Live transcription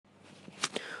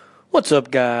What's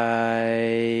up, guys?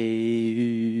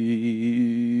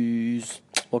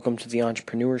 Welcome to the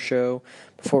Entrepreneur Show.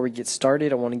 Before we get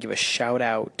started, I want to give a shout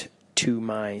out to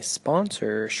my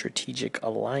sponsor, Strategic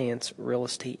Alliance Real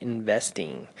Estate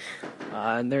Investing.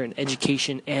 And they're an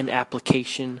education and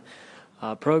application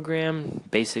program.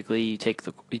 Basically, you take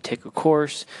a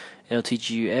course, and it'll teach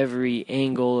you every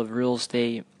angle of real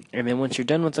estate. And then once you're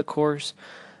done with the course,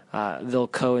 they'll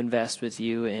co-invest with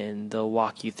you and they'll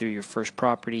walk you through your first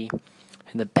property.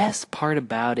 And the best part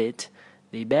about it,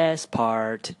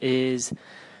 is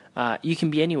you can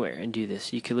be anywhere and do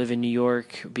this. You could live in New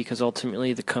York because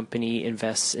ultimately the company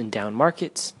invests in down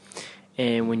markets.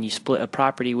 And when you split a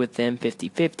property with them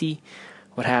 50-50,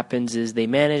 what happens is they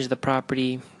manage the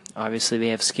property. Obviously, they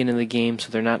have skin in the game, so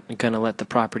they're not going to let the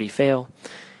property fail.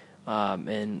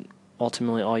 And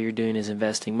ultimately, all you're doing is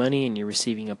investing money, and you're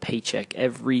receiving a paycheck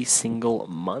every single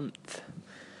month.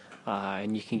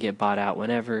 And you can get bought out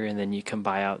whenever, and then you can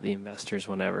buy out the investors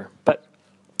whenever. But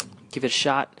give it a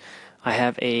shot. I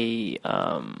have a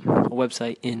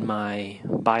website in my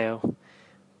bio.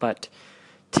 But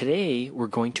today, we're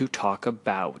going to talk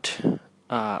about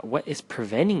what is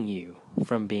preventing you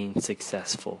from being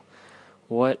successful.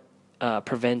 What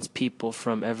prevents people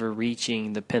from ever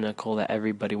reaching the pinnacle that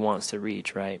everybody wants to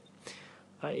reach, right?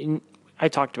 I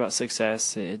talked about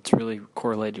success. It's really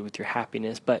correlated with your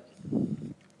happiness, but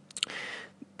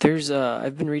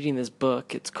I've been reading this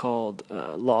book. It's called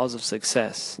Laws of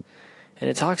Success, and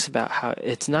it talks about how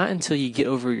it's not until you get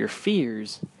over your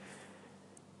fears.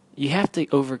 You have to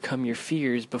overcome your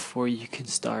fears before you can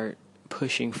start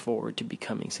pushing forward to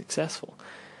becoming successful.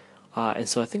 And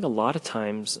so I think a lot of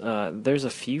times there's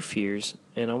a few fears,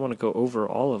 and I want to go over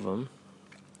all of them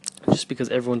just because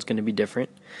everyone's going to be different.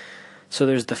 So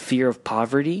there's the fear of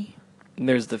poverty,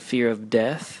 there's the fear of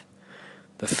death,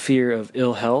 the fear of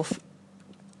ill health,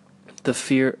 the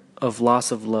fear of loss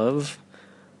of love,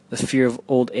 the fear of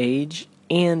old age,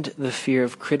 and the fear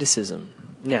of criticism.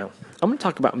 Now, I'm going to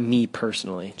talk about me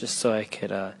personally, just so I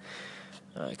could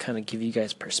kind of give you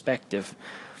guys perspective.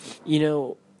 You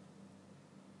know,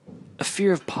 a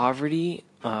fear of poverty,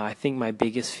 I think my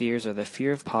biggest fears are the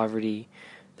fear of poverty,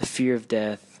 the fear of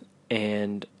death,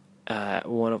 and at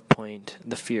one point,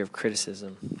 the fear of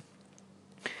criticism.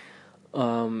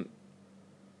 And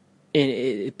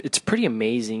it's pretty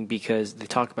amazing because they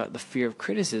talk about the fear of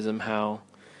criticism, how,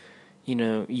 you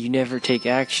never take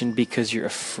action because you're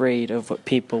afraid of what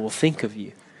people will think of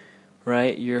you,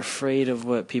 right? You're afraid of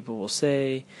what people will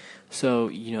say. So,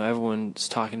 everyone's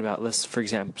talking about, for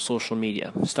example, social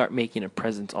media. Start making a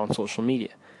presence on social media.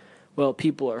 Well,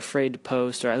 people are afraid to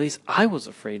post, or at least I was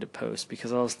afraid to post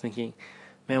because I was thinking,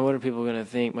 man, what are people going to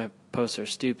think? My posts are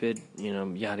stupid,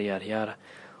 yada, yada, yada.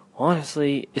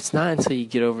 Honestly, it's not until you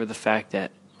get over the fact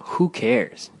that who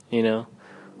cares,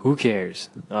 Who cares?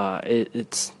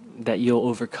 It's that you'll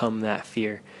overcome that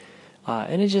fear.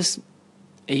 And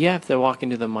you have to walk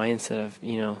into the mindset of,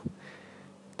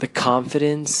 the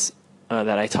confidence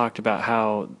that I talked about,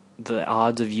 how the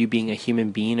odds of you being a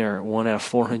human being are 1 out of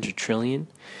 400 trillion.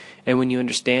 And when you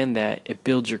understand that, it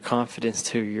builds your confidence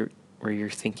to where you're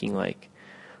thinking like,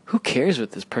 who cares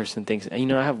what this person thinks? I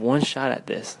have one shot at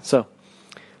this. So,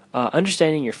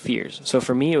 understanding your fears. So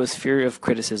for me, it was fear of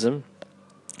criticism.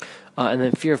 And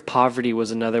then fear of poverty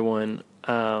was another one.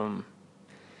 I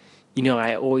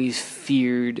always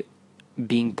feared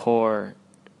being poor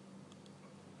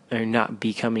or not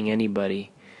becoming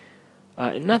anybody.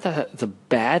 Not that that's a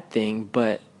bad thing,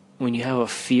 but when you have a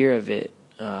fear of it,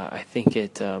 I think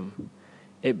it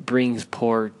brings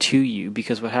poor to you,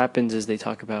 because what happens is they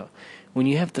talk about when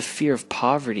you have the fear of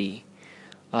poverty,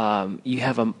 you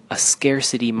have a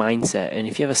scarcity mindset. And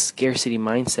if you have a scarcity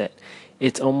mindset,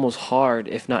 it's almost hard,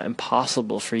 if not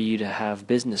impossible, for you to have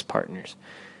business partners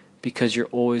because you're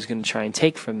always going to try and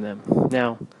take from them.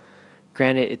 Now,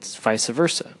 granted, it's vice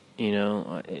versa.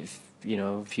 If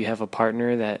you have a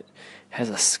partner that has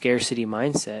a scarcity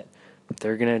mindset,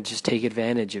 they're going to just take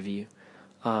advantage of you.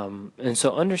 And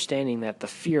so understanding that the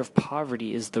fear of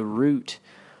poverty is the root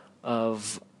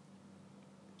of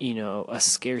a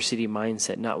scarcity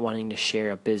mindset, not wanting to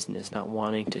share a business, not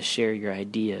wanting to share your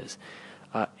ideas.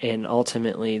 And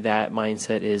ultimately that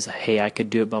mindset is, hey, I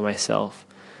could do it by myself.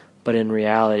 But in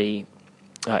reality,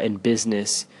 in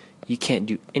business, you can't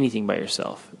do anything by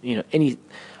yourself.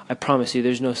 I promise you,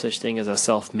 there's no such thing as a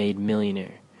self-made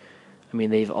millionaire. I mean,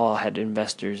 they've all had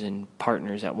investors and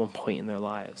partners at one point in their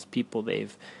lives, people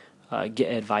they've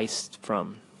get advice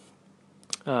from.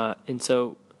 And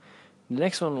so the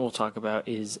next one we'll talk about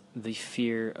is the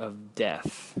fear of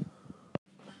death.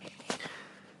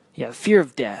 Yeah, fear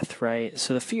of death, right?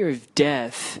 So the fear of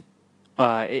death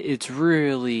it's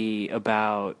really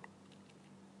about,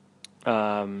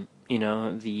 what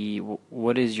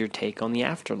is your take on the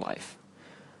afterlife?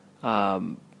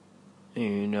 Um,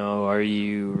 are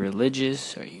you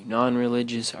religious? Are you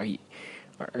non-religious?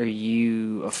 Are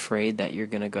you afraid that you're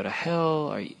gonna go to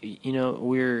hell?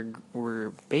 We're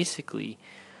basically,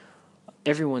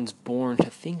 everyone's born to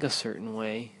think a certain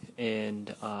way,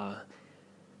 and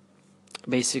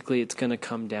basically it's gonna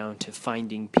come down to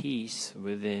finding peace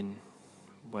within,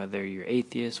 whether you're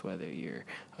atheist, whether you're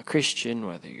a Christian,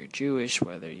 whether you're Jewish,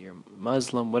 whether you're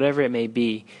Muslim, whatever it may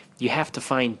be. You have to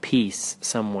find peace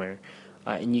somewhere,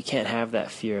 and you can't have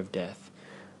that fear of death.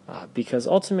 Because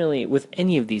ultimately, with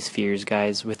any of these fears,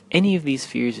 guys, with any of these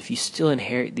fears, if you still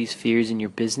inherit these fears in your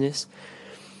business,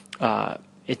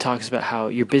 it talks about how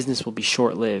your business will be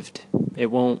short-lived. It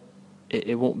won't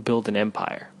build an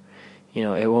empire.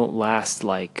 It won't last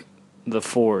like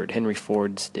Henry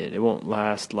Ford's did. It won't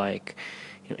last like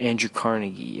Andrew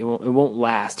Carnegie. It won't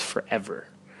last forever.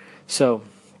 So,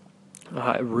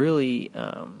 really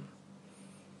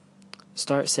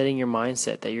start setting your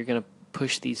mindset that you're going to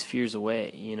push these fears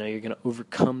away. You're going to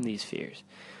overcome these fears.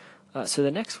 So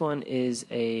the next one is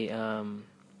the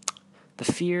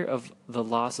fear of the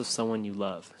loss of someone you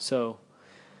love. So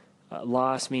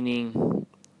loss meaning,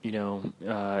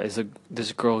 is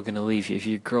this girl going to leave you? If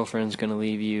your girlfriend's going to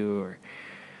leave you,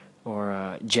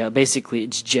 or basically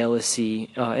it's jealousy.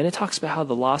 And it talks about how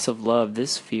the loss of love,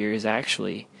 this fear is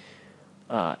actually,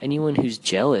 anyone who's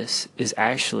jealous is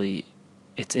actually,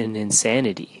 it's an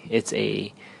insanity. It's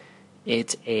a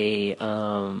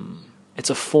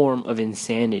form of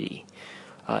insanity.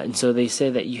 And so they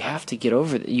say that you have to get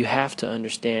over that. You have to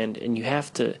understand, and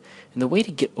the way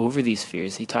to get over these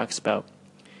fears, he talks about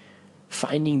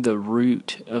finding the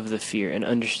root of the fear and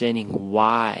understanding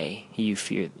why you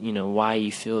fear, why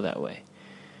you feel that way.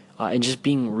 And just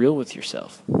being real with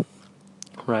yourself.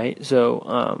 Right?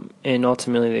 So, and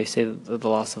ultimately they say that the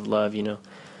loss of love,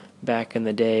 back in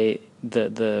the day,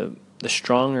 the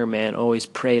stronger man always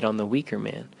preyed on the weaker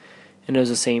man. And it was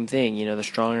the same thing, the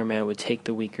stronger man would take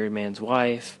the weaker man's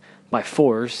wife by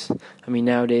force. I mean,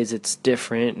 nowadays it's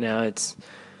different. Now it's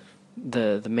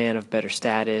the man of better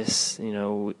status.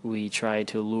 We try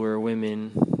to lure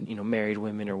women, married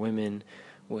women or women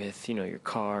with, your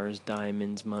cars,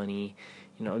 diamonds, money.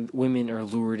 Women are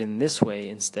lured in this way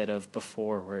instead of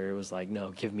before where it was like, no,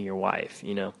 give me your wife,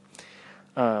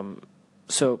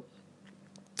 So,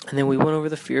 and then we went over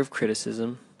the fear of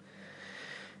criticism.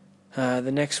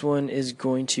 The next one is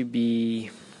going to be,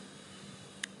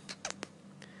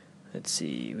 let's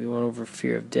see, we went over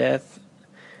fear of death.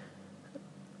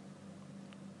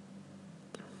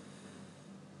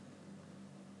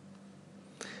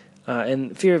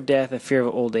 And fear of death and fear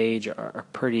of old age are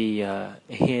pretty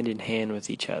hand in hand with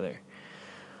each other.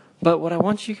 But what I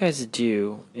want you guys to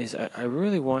do is I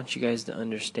really want you guys to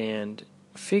understand,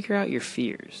 figure out your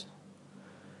fears.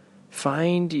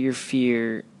 Find your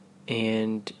fear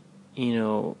and,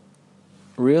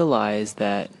 realize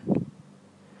that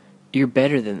you're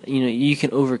better than, you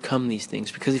can overcome these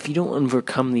things. Because if you don't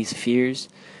overcome these fears,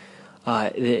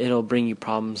 it'll bring you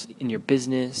problems in your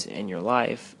business and your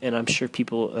life. And I'm sure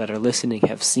people that are listening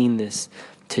have seen this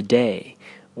today,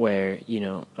 where,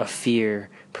 a fear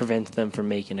prevents them from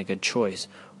making a good choice,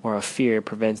 or a fear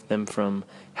prevents them from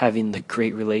having the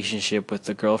great relationship with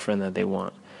the girlfriend that they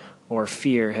want, or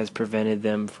fear has prevented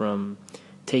them from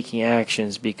taking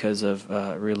actions because of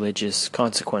religious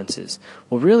consequences.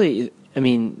 Well, really,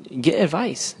 get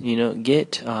advice,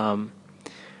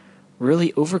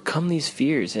 really overcome these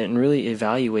fears and really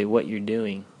evaluate what you're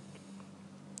doing.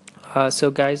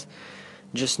 So guys,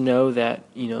 just know that,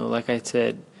 like I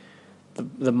said,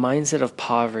 the mindset of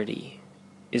poverty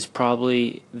is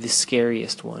probably the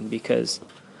scariest one, because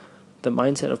the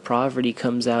mindset of poverty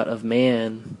comes out of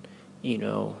man,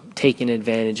 taking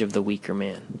advantage of the weaker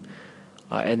man.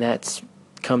 And that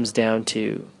comes down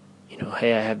to,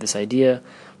 hey, I have this idea,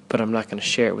 but I'm not going to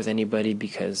share it with anybody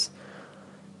because,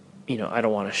 I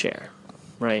don't want to share,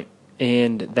 right?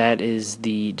 And that is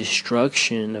the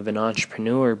destruction of an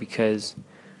entrepreneur, because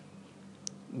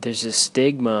there's a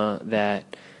stigma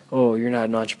that, oh, you're not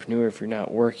an entrepreneur if you're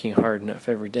not working hard enough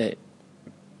every day.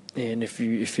 And if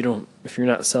you're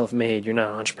not self-made, you're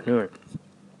not an entrepreneur.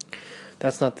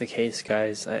 That's not the case,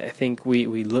 guys. I think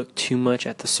we look too much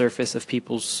at the surface of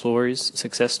people's stories,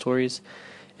 success stories,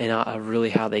 and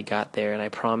really how they got there. And I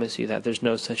promise you that there's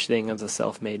no such thing as a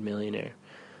self-made millionaire.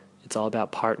 It's all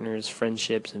about partners,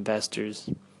 friendships, investors,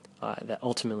 that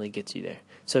ultimately gets you there.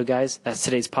 So, guys, that's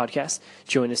today's podcast.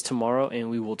 Join us tomorrow,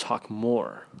 and we will talk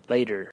more later.